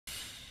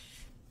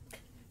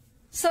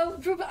So,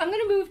 Drew, I'm going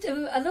to move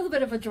to a little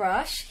bit of a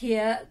drush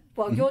here.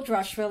 Well, your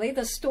drush, really,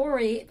 the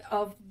story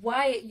of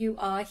why you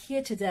are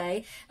here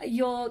today.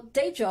 Your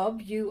day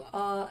job, you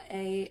are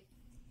a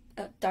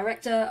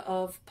director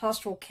of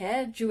pastoral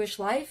care, Jewish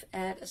life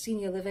at a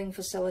senior living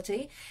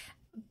facility.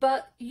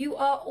 But you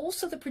are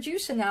also the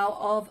producer now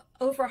of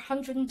over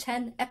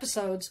 110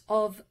 episodes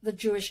of the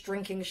Jewish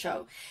Drinking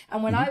Show.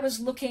 And when I was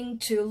looking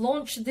to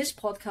launch this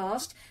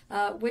podcast,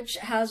 which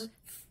has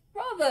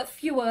rather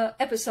fewer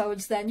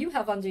episodes than you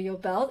have under your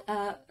belt,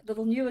 a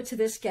little newer to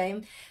this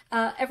game,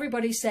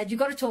 everybody said, you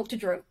got to talk to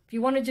Drew. If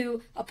you want to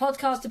do a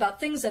podcast about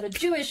things that are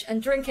Jewish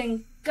and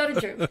drinking, go to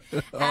Drew.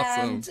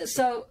 Awesome. And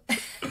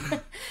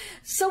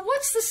so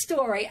what's the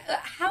story?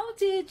 How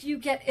did you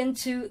get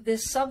into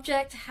this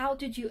subject? How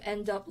did you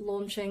end up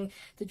launching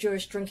the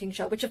Jewish Drinking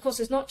Show, which of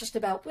course is not just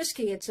about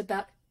whiskey, it's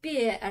about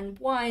beer and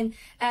wine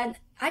and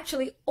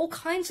actually all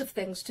kinds of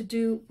things to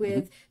do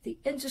with the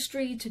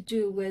industry, to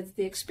do with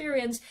the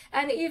experience.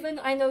 And even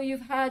I know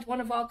you've had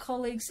one of our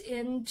colleagues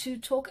in to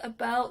talk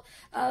about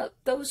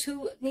those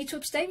who need to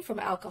abstain from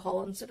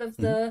alcohol and sort of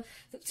the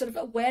sort of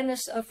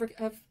awareness of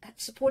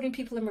supporting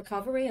people in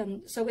recovery.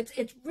 And so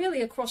it's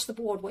really across the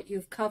board what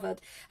you've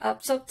covered.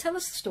 So tell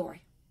us the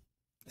story.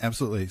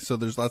 Absolutely. So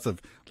there's lots of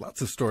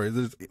stories.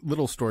 There's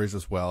little stories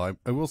as well.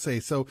 I will say,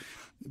 so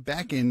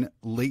back in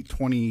late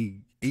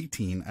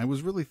 2018, I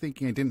was really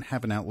thinking I didn't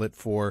have an outlet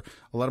for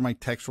a lot of my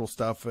textual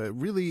stuff. One of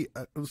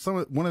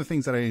the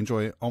things that I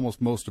enjoy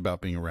almost most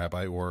about being a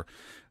rabbi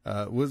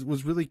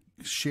was really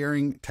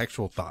sharing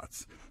textual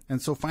thoughts.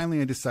 And so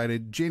finally I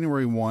decided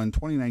January 1,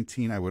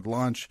 2019, I would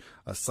launch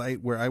a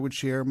site where I would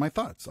share my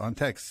thoughts on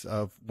texts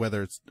of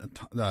whether it's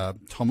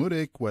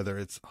Talmudic, whether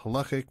it's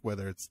halachic,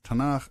 whether it's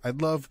Tanakh. I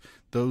love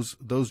those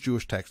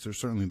Jewish texts, or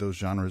certainly those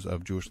genres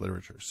of Jewish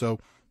literature. So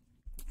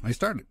I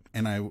started,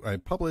 and I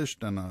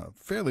published on a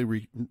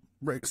fairly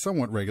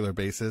somewhat regular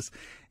basis,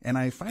 and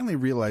I finally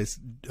realized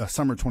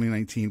summer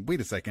 2019, wait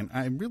a second,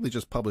 I'm really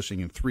just publishing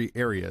in 3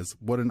 areas.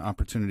 What an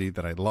opportunity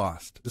that I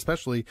lost.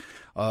 Especially,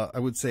 I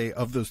would say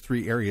of those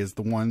 3 areas,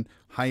 the one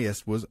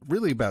highest was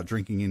really about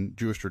drinking in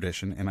Jewish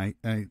tradition,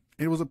 and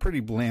it was a pretty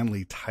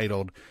blandly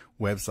titled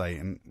website,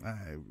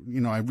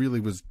 and I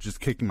really was just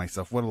kicking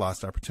myself. What a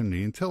lost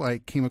opportunity, until I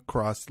came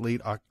across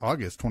late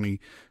August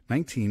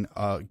 2019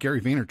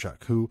 Gary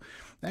Vaynerchuk, who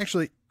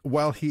actually,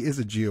 while he is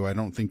a Jew, I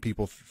don't think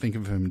people think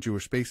of him in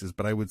Jewish spaces,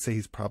 but I would say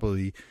he's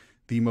probably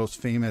the most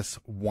famous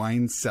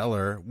wine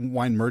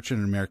merchant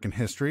in American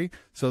history.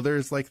 So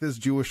there's like this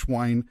Jewish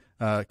wine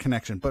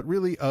connection, but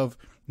really of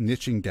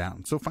niching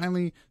down. So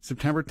finally,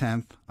 September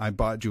 10th, I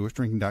bought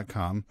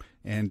jewishdrinking.com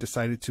and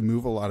decided to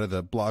move a lot of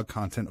the blog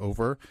content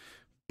over.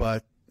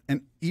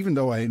 And even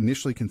though I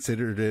initially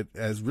considered it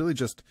as really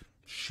just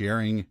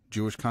sharing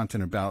Jewish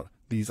content about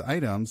these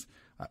items,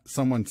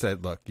 someone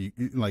said, look,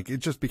 it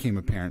just became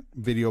apparent,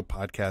 video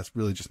podcasts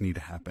really just need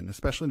to happen,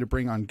 especially to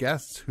bring on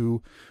guests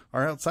who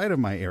are outside of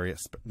my area,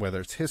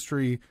 whether it's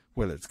history,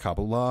 whether it's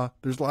Kabbalah.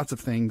 There's lots of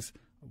things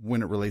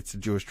when it relates to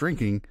Jewish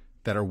drinking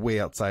that are way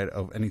outside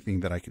of anything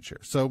that I could share.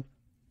 So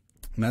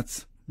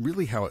that's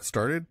really how it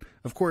started.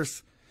 Of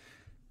course,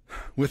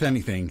 with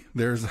anything,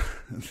 there's a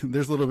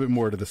little bit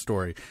more to the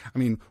story. I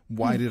mean,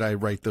 why did I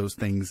write those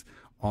things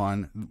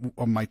on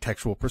my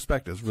textual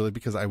perspectives? Really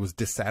because I was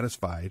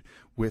dissatisfied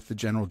with the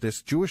general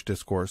Jewish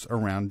discourse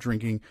around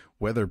drinking,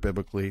 whether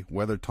biblically,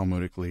 whether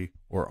Talmudically,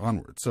 or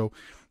onward. So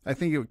I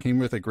think it came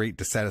with a great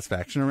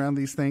dissatisfaction around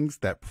these things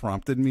that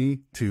prompted me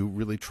to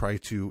really try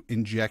to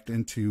inject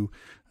into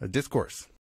a discourse.